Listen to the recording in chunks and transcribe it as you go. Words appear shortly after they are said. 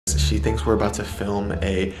she thinks we're about to film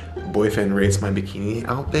a boyfriend rates my bikini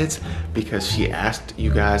outfits because she asked you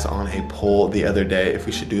guys on a poll the other day if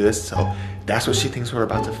we should do this. So that's what she thinks we're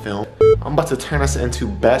about to film. I'm about to turn us into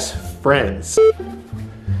best friends. All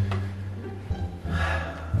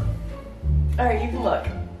right, you can look.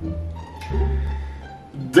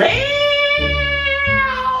 Damn!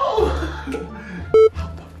 How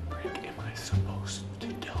the frick am I supposed to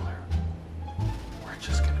tell her we're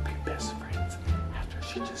just gonna be best friends after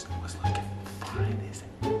she just was looking fine as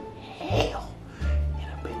hell in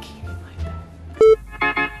a bikini like that?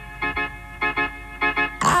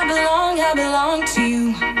 I belong to you. I belong to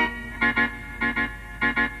you.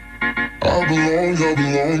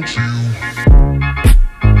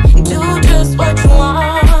 Do just what you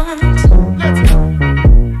want.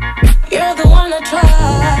 You're the one I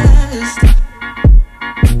trust,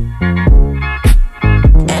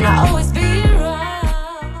 and I always be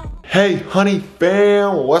around. Hey, honey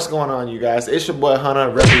fam, what's going on, you guys? It's your boy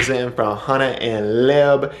Hunna, representing from Hunna and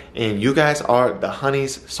Lib, and you guys are the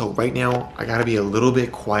Hunnys. So right now, I gotta be a little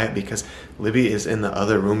bit quiet because Libby is in the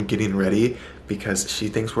other room getting ready because she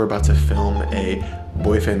thinks we're about to film a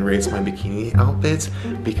boyfriend rates my bikini outfits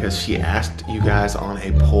because she asked you guys on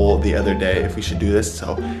a poll the other day if we should do this.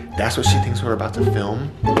 So that's what she thinks we're about to film.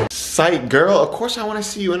 Sight, girl, of course I want to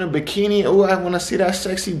see you in a bikini. Oh, I want to see that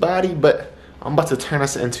sexy body, but I'm about to turn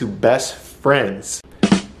us into best friends.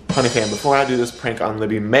 Honey fam, before I do this prank on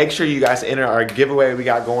Libby, make sure you guys enter our giveaway we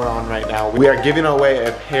got going on right now. We are giving away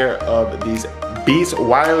a pair of these Beats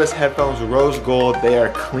wireless headphones, rose gold. They are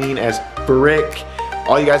clean as brick.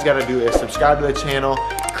 All you guys gotta do is subscribe to the channel,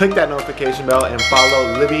 click that notification bell, and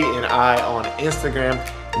follow Libby and I on Instagram,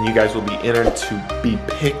 and you guys will be entered to be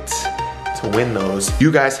picked to win those.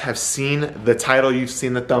 You guys have seen the title, you've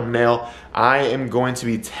seen the thumbnail. I am going to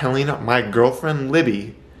be telling my girlfriend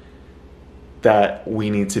Libby that we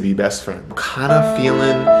need to be best friends. I'm kind of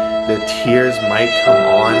feeling the tears might come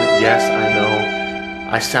on. Yes, I know.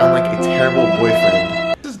 I sound like a terrible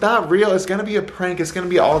boyfriend. This is not real. It's gonna be a prank. It's gonna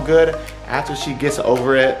be all good. After she gets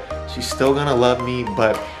over it, she's still gonna love me,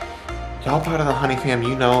 but y'all part of the Honey fam,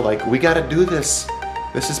 you know, like, we gotta do this.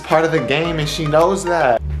 This is part of the game and she knows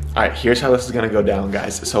that. All right, here's how this is gonna go down,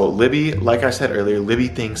 guys. So Libby, like I said earlier, Libby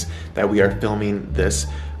thinks that we are filming this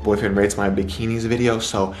boyfriend rates my bikinis video,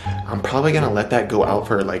 so I'm probably gonna let that go out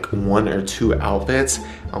for like 1 or 2 outfits.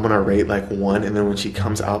 I'm gonna rate like 1, and then when she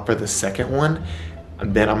comes out for the second one,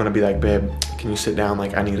 then I'm gonna be like, babe, can you sit down?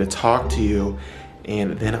 Like, I need to talk to you.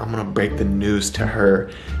 And then I'm gonna break the news to her.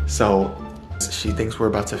 So she thinks we're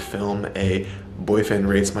about to film a boyfriend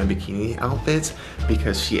rates my bikini outfits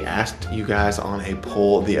because she asked you guys on a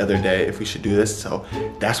poll the other day if we should do this. So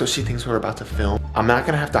that's what she thinks we're about to film. I'm not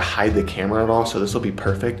gonna have to hide the camera at all, so this will be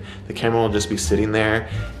perfect. The camera will just be sitting there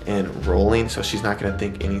and rolling, so she's not gonna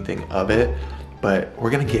think anything of it. But we're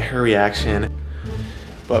gonna get her reaction.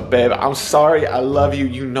 But babe, I'm sorry, I love you.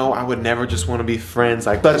 You know I would never just want to be friends.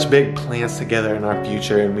 Like, such big plans together in our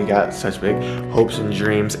future, and we got such big hopes and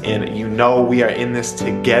dreams, and you know we are in this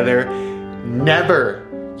together. Never.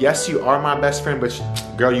 Yes, you are my best friend, but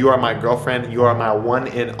girl, you are my girlfriend. You are my one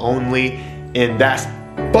and only, and that's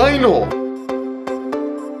final.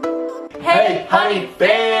 Hey, honey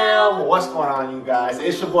fam, what's going on, you guys?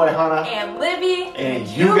 It's your boy Hunna And Libby. and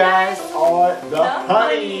you guys are the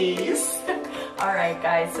Hunnys. Alright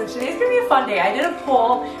guys, so today's gonna be a fun day. I did a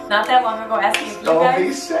poll not that long ago asking if you Don't guys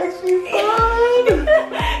be sexy fun.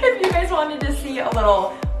 if you guys wanted to see a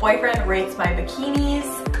little boyfriend rates my bikinis.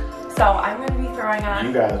 So I'm gonna be throwing on,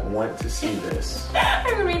 You guys want to see this.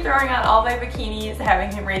 I'm gonna be throwing on all my bikinis,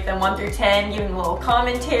 having him rate them 1 through 10, giving a little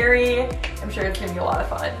commentary. I'm sure it's gonna be a lot of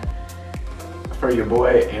fun. For your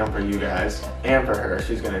boy and for you guys and for her,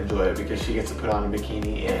 she's gonna enjoy it because she gets to put on a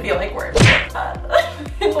bikini I and feel like we're in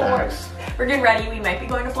Florida. We're getting ready. We might be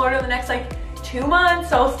going to Florida the next like 2 months,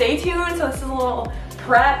 so stay tuned. So this is a little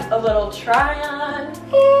prep, a little try on. So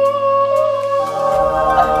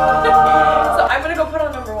I'm gonna go put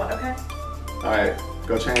on number 1, okay? All right,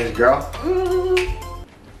 go change, girl. All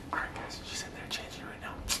right, guys, she's in there changing right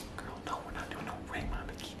now. Girl, no, we're not doing no rate my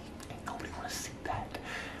bikini. Ain't nobody wanna see that.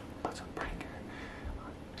 I'm about to prank her.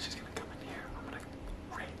 She's gonna come in here. I'm gonna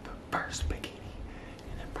rate the first bikini,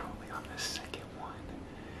 and then probably on the second one,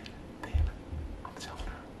 then I'm telling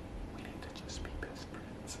her we need to just be best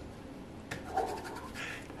friends.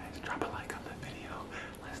 Guys, drop a like on the video.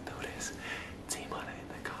 Let's do this. Team on it in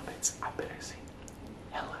the comments. I better see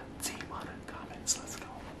hella team on it comments. Let's go.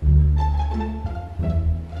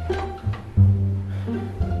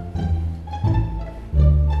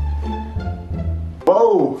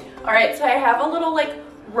 Whoa! All right, so I have a little like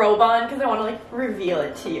robe on because I want to like reveal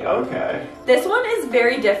it to you. Okay. This one is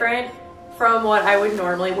very different from what I would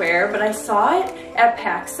normally wear, but I saw it at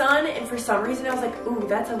PacSun and for some reason I was like, ooh,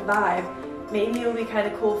 that's a vibe. Maybe it'll be kind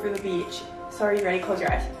of cool for the beach. So are you ready? Close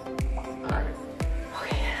your eyes. Alright.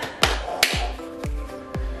 Okay.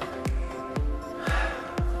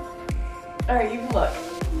 Alright, you can look.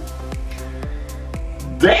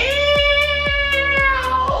 Damn!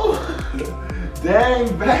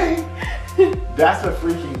 Dang, bang! That's a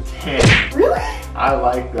freaking 10. Really? I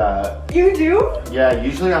like that. You do? Yeah,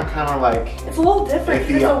 usually I'm kind of like It's a little different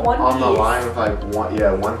because it's a one on piece. the line with like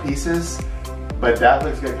one pieces, but that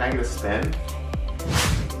looks good. Can I get a spin?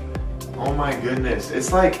 Oh my goodness,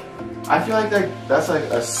 it's like I feel like that's like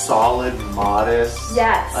a solid, modest.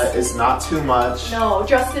 Yes. It's not too much. No,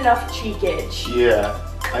 just enough cheekage. Yeah,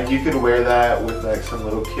 like you could wear that with like some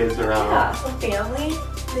little kids around. Yeah, some family.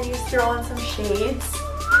 Then you throw on some shades.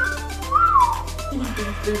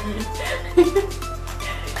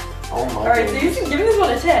 Oh my Alright, so you goodness. can give this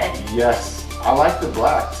one a 10. Yes, I like the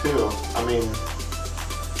black too. I mean,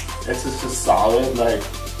 it's just a solid, like,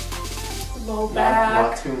 Low not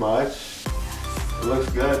back. too much. It looks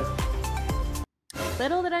good.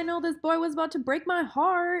 Little did I know this boy was about to break my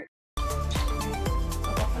heart.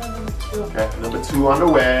 Okay, number 2 on the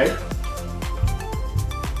way.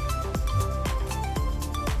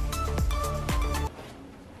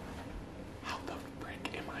 How the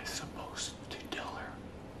frick am I supposed to tell her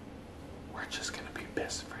we're just gonna be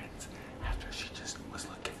best friends after she just was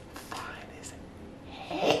looking fine as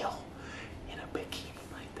hell in a bikini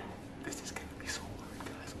like that? This is gonna be so hard,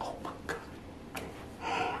 guys. Oh my god.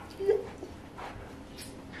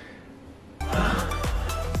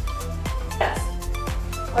 Yes.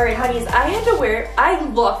 Alright, honeys, I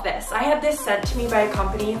love this. I had this sent to me by a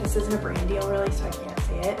company. This isn't a brand deal really, so I can't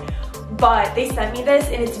say it. But they sent me this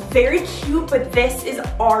and it's very cute, but this is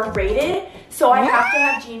R-rated. So I have to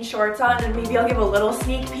have jean shorts on and maybe I'll give a little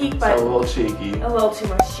sneak peek, but It's a little cheeky. a little too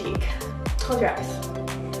much cheek. Close your eyes.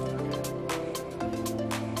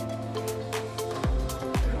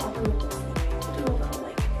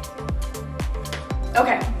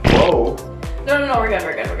 Okay. Whoa. No, we're good.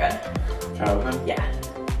 Can I open? Yeah.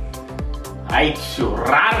 Ay,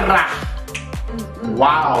 churrara.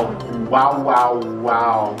 Wow.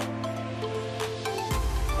 Wow.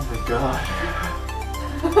 Oh my god.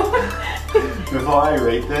 Before I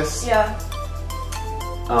rate this, Yeah.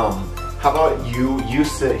 how about you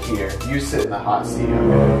sit here. You sit in the hot seat,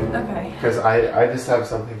 okay? Okay. Because I just have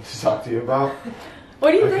something to talk to you about.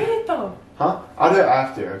 What do you rate it though? Huh? I'll do it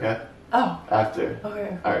after, okay? Oh. After.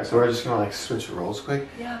 Okay. Alright, so we're just gonna like switch roles quick.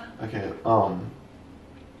 Yeah. Okay,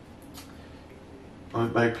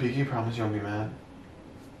 like Peaky, promise you won't be mad.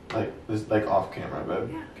 Like this, like off camera, babe.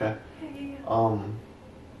 Yeah. Okay. Yeah.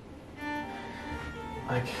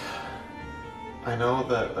 Like I know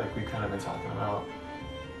that like we kind of been talking about,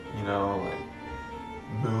 you know,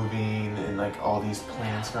 like moving and like all these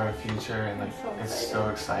plans for our future and like So it's so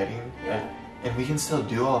exciting. Yeah. Like, and we can still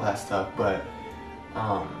do all that stuff, but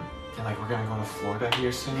and like we're gonna go to Florida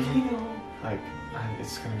here soon. Like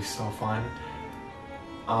it's gonna be so fun.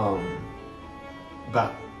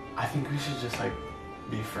 But I think we should just like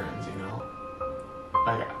be friends, you know?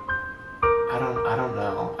 Like I don't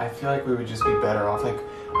know. I feel like we would just be better off. Like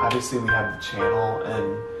obviously we have the channel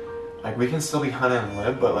and like we can still be Hannah and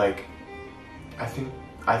Lib, but like I think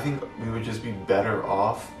we would just be better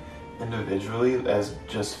off individually as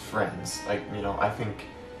just friends. Like, you know, I think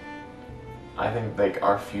like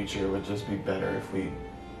our future would just be better if we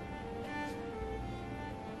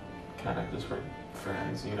kind of just were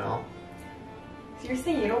friends, you know? So you're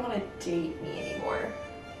saying you don't want to date me anymore?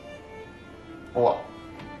 Well,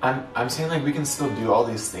 I'm saying like we can still do all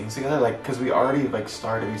these things together, like because we already like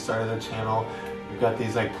started the channel. We've got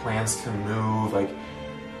these like plans to move, like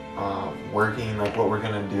working, like what we're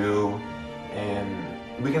gonna do,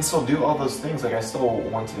 and we can still do all those things. Like I still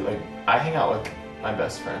want to, like I hang out with my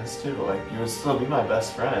best friends too. Like you would still be my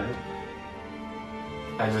best friend.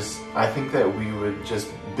 I think that we would just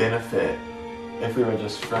benefit if we were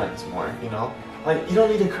just friends more, you know? Like, you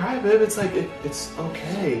don't need to cry, babe. It's like, it's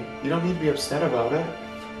okay. You don't need to be upset about it.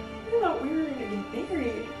 I thought we were gonna get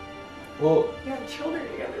married. Well, You have children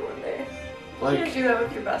together one day. You like, can't do that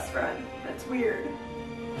with your best friend. That's weird.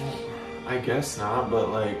 I guess not, but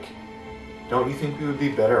like, don't you think we would be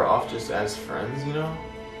better off just as friends, you know?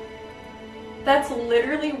 That's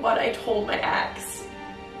literally what I told my ex.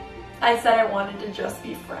 I said I wanted to just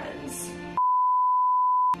be friends.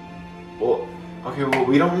 Well, okay, well,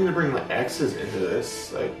 we don't need to bring the exes into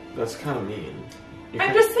this. Like, that's kind of mean.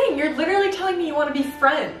 I'm just saying, you're literally telling me you want to be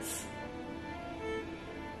friends.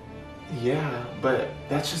 Yeah, but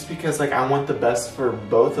that's just because like I want the best for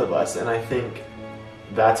both of us, and I think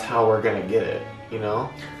that's how we're gonna get it, you know?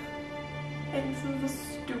 And this is the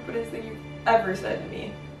stupidest thing you've ever said to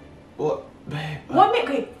me. Well, babe.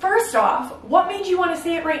 Okay, first off, what made you want to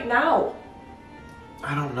say it right now?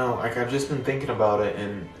 I don't know. Like I've just been thinking about it,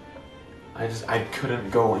 and I couldn't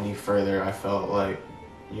go any further. I felt like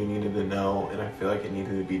you needed to know, and I feel like it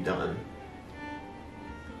needed to be done.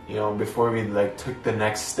 You know, before we like took the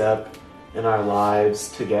next step in our lives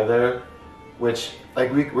together, which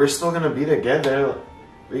like we're still gonna be together.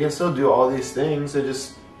 We can still do all these things.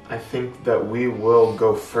 I think that we will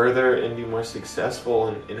go further and be more successful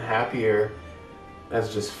and happier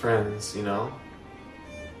as just friends, you know?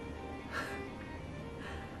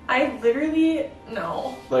 I literally,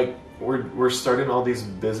 no. Like, we're starting all these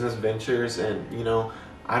business ventures, and, you know,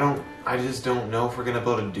 I just don't know if we're gonna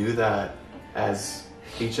be able to do that as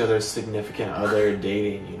each other's significant other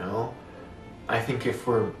dating, you know? I think if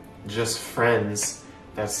we're just friends,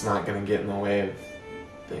 that's not gonna get in the way of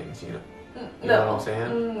things, you know? You know what I'm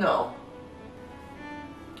saying? No.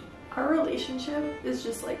 Our relationship is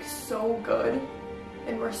just like so good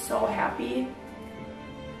and we're so happy.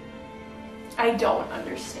 I don't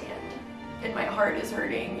understand. And my heart is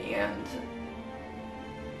hurting, and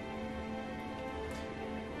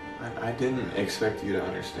I didn't expect you to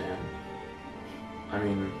understand. I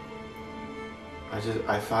mean,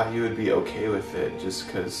 I thought you would be okay with it just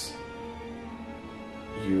because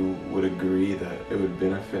you would agree that it would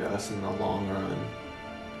benefit us in the long run.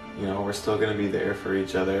 You know, we're still gonna be there for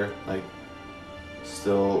each other. Like,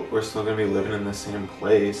 we're still gonna be living in the same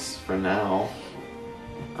place for now.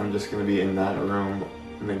 I'm just gonna be in that room,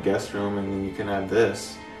 in the guest room, and then you can add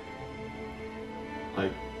this.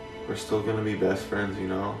 Like, we're still gonna be best friends, you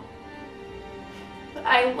know?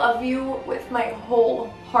 I love you with my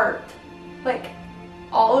whole heart. Like,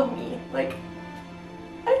 all of me. Like,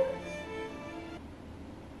 I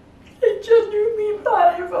genuinely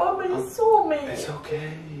thought I found my soulmate. It's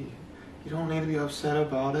okay. You don't need to be upset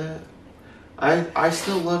about it. I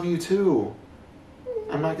still love you too.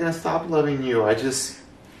 I'm not gonna stop loving you. I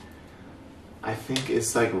think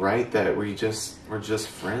it's like right that we're just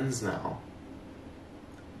friends now.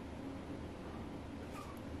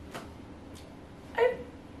 You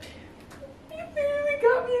literally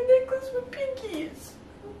got me a necklace with pinkies.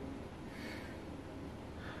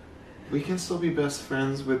 We can still be best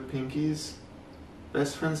friends with pinkies.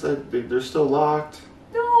 Best friends that they're still locked.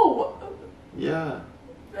 No. Yeah.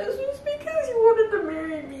 That's just because you wanted to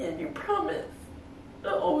marry me and you promised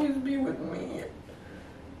to always be with me.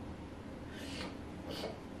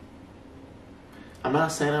 I'm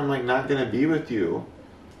not saying I'm like not gonna be with you.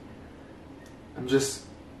 I'm just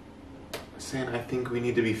saying I think we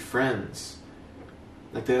need to be friends.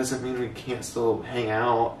 Like that doesn't mean we can't still hang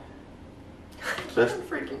out. I can't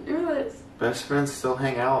freaking do this. Best friends still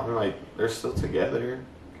hang out and like they're still together.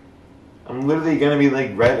 I'm literally gonna be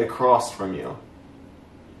like right across from you.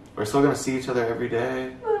 We're still gonna see each other every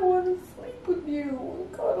day. I want to sleep with you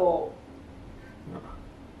and cuddle.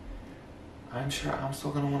 I'm sure I'm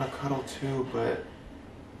still gonna want to cuddle too, but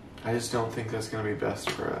I just don't think that's gonna be best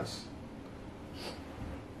for us.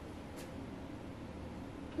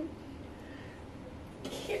 I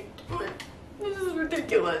can't do it. This is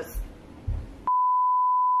ridiculous.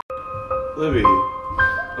 Libby,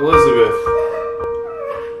 Elizabeth.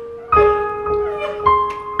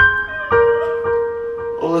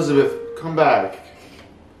 Elizabeth, come back.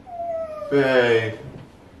 Babe.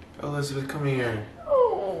 Elizabeth, come here.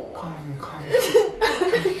 Oh. Come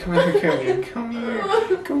here.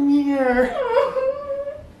 Come here.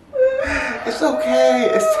 It's okay.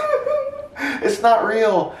 It's not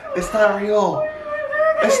real. It's not real.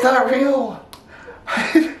 It's not real.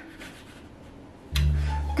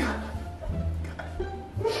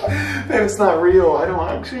 Babe, it's not real. I don't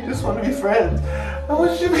actually just want to be friends. I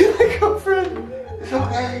want you to be my girlfriend. It's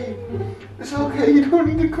okay. It's okay. You don't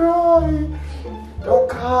need to cry. Don't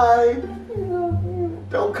cry.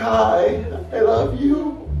 Don't cry. I love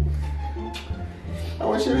you. I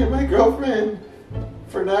want you to be my girlfriend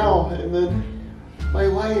for now, and then my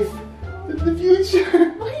wife in the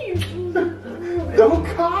future. Don't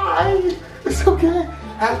cry. It's okay.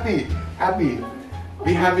 Happy.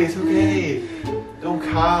 Be happy. It's okay. Don't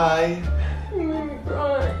cry.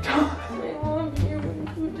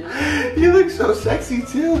 You look so sexy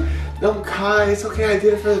too. Don't cry. It's okay. I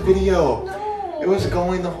did it for the video. No. It was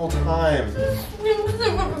going the whole time.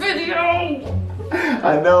 Swimsuit video.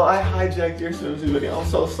 I know. I hijacked your swimsuit video. I'm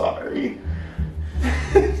so sorry.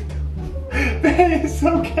 It's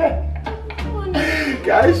okay.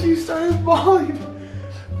 Guys, you started bawling.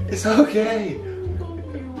 It's okay.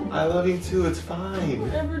 I love you too. It's fine.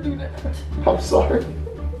 Never do that. I'm sorry.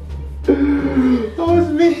 That was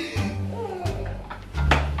me.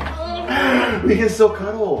 We can still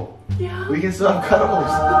cuddle. Yeah. We can still have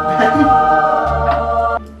cuddles.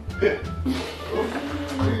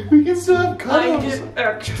 We can still have I cuddles. get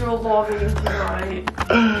extra loving tonight.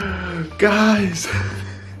 Guys.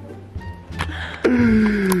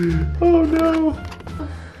 Oh no.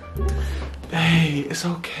 Hey, it's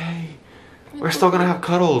okay. We're still gonna have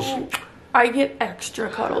cuddles. I get extra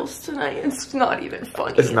cuddles tonight. It's not even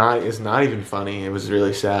funny. It's not even funny. It was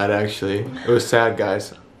really sad actually. It was sad,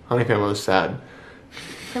 guys. Honey Family was sad.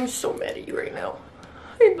 I'm so mad at you right now.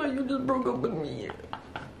 I thought you just broke up with me.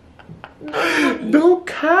 Don't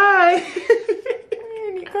cry.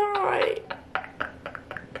 You cry.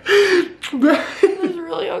 This is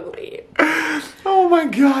really ugly. Oh my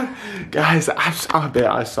god. Guys, I'm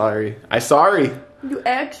sorry. I'm sorry. You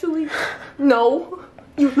actually... No.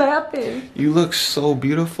 You laughing. You look so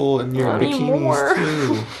beautiful in your Not bikinis anymore.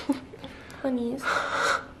 too. Honeys.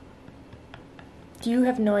 You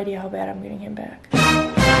have no idea how bad I'm getting him back.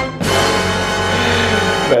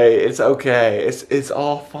 Babe, it's okay. It's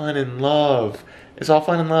all fun and love. It's all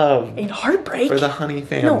fun and love. In heartbreak? For the Honey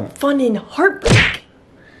fam. No, fun in heartbreak.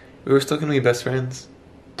 We were still gonna be best friends.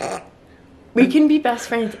 We can be best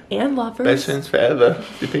friends and lovers. Best friends forever.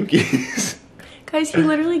 Your pinkies. Guys, he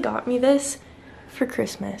literally got me this for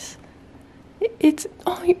Christmas. It's...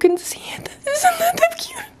 Oh, you can see it. Isn't that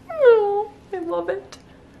cute? Oh, I love it.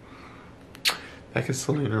 That could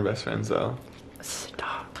still mean we're best friends though.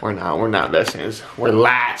 Stop. We're not best friends. We're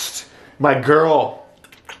latched. My girl.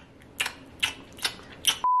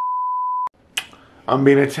 I'm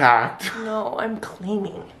being attacked. No, I'm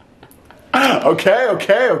claiming. Okay.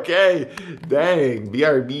 Dang,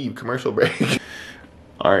 BRB, commercial break.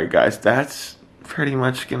 Alright guys, that's pretty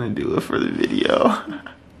much gonna do it for the video.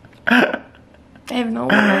 I have no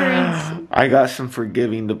words. I got some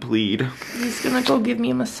forgiving to plead. He's gonna go give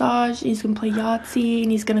me a massage. He's gonna play Yahtzee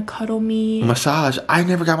and he's gonna cuddle me. Massage? I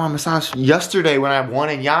never got my massage yesterday when I won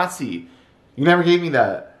in Yahtzee. You never gave me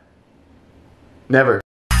that. Never.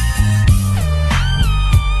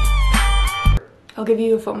 I'll give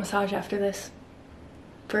you a foot massage after this.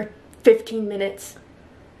 For 15 minutes.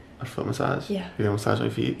 A foot massage? Yeah. You're gonna massage my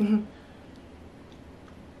feet? Mm-hmm.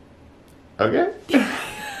 Okay.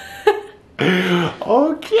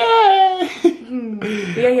 Okay.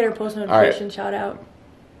 We gotta get our post notification shout out.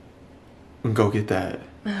 Go get that.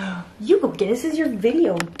 You go get it. This is your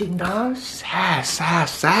video, ding dong. Sass.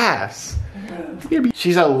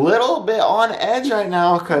 She's a little bit on edge right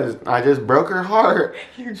now because I just broke her heart.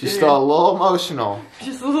 She's still a little emotional.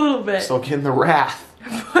 Just a little bit. Still getting the wrath.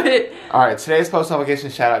 But Alright, today's post notification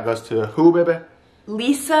shout out goes to who, baby?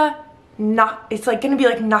 Lisa, it's like gonna be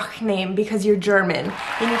like Nachname because you're German.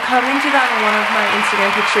 And you commented on one of my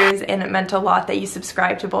Instagram pictures and it meant a lot that you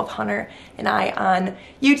subscribed to both Hunter and I on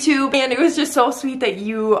YouTube. And it was just so sweet that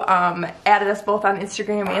you added us both on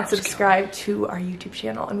Instagram and subscribed to our YouTube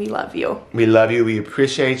channel, and we love you. We love you, we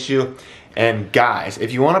appreciate you. And guys,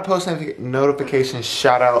 if you want a post notification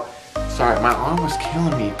shout out, sorry, my arm was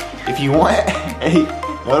killing me. If you want a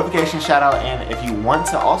notification shout out, and if you want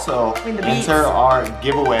to also enter our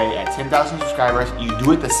giveaway at 10,000 subscribers, you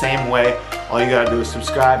do it the same way. All you gotta do is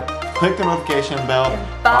subscribe, click the notification bell,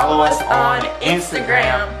 follow us on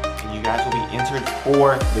Instagram, and you guys will be entered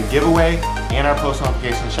for the giveaway and our post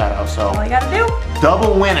notification shout out. So All you gotta do.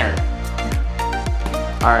 double winner.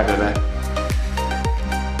 Alright, baby.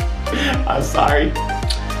 I'm sorry.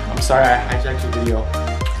 I'm sorry I hijacked your video.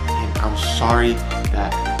 And I'm sorry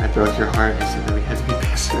that I broke your heart and said that we had to be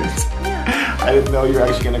best friends. Yeah. I didn't know you were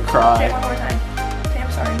actually gonna Say it cry. one more time. Say I'm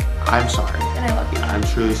sorry. I'm sorry. And I love you. I'm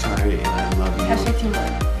truly sorry and I love you. Hashtag team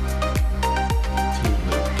love. Team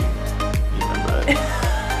Luke. Yeah, but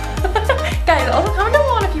Guys, also comment down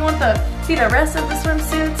below if you want to see the rest of the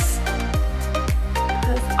swimsuits.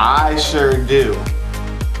 I sure do.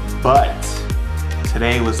 But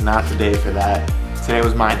today was not the day for that. Today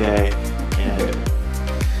was my day. And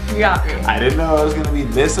You got me. I didn't know I was gonna be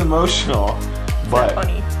this emotional, but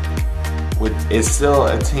Funny. it's still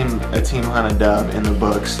a team Hunna dub in the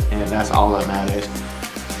books, and that's all that matters.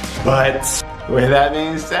 But with that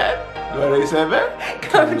being said, what do you say, man?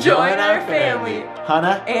 Come join our family.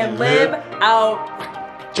 Hunna And live out.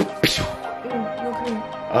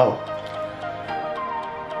 Oh.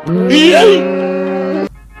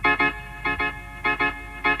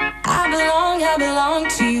 I belong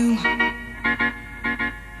to you.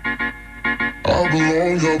 I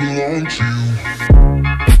belong to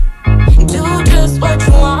you. Do just what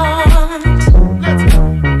you want.